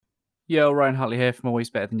Yo, Ryan Hartley here from Always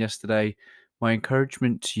Better Than Yesterday. My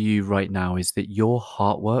encouragement to you right now is that your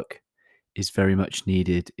hard work is very much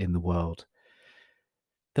needed in the world.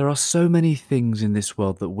 There are so many things in this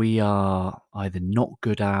world that we are either not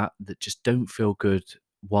good at, that just don't feel good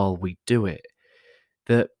while we do it.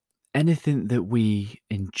 That anything that we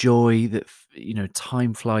enjoy, that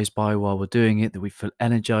time flies by while we're doing it, that we feel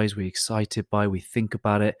energized, we're excited by, we think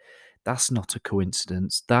about it. That's not a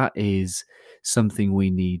coincidence. That is something we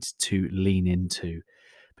need to lean into.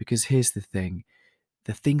 Because here's the thing,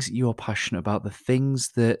 the things that you are passionate about, the things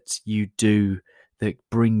that you do that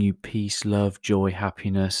bring you peace, love, joy,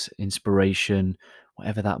 happiness, inspiration,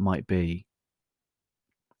 whatever that might be,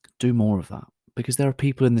 do more of that. Because there are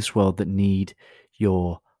people in this world that need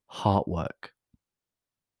your heart work.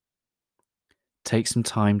 Take some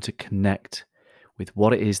time to connect with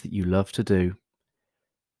what it is that you love to do,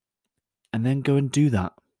 and then go and do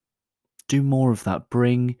that. Do more of that.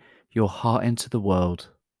 Bring your heart into the world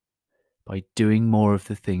by doing more of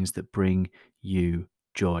the things that bring you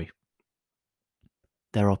joy.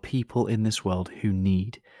 There are people in this world who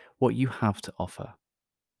need what you have to offer.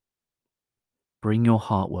 Bring your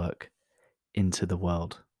heart work into the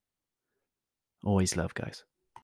world. Always love, guys.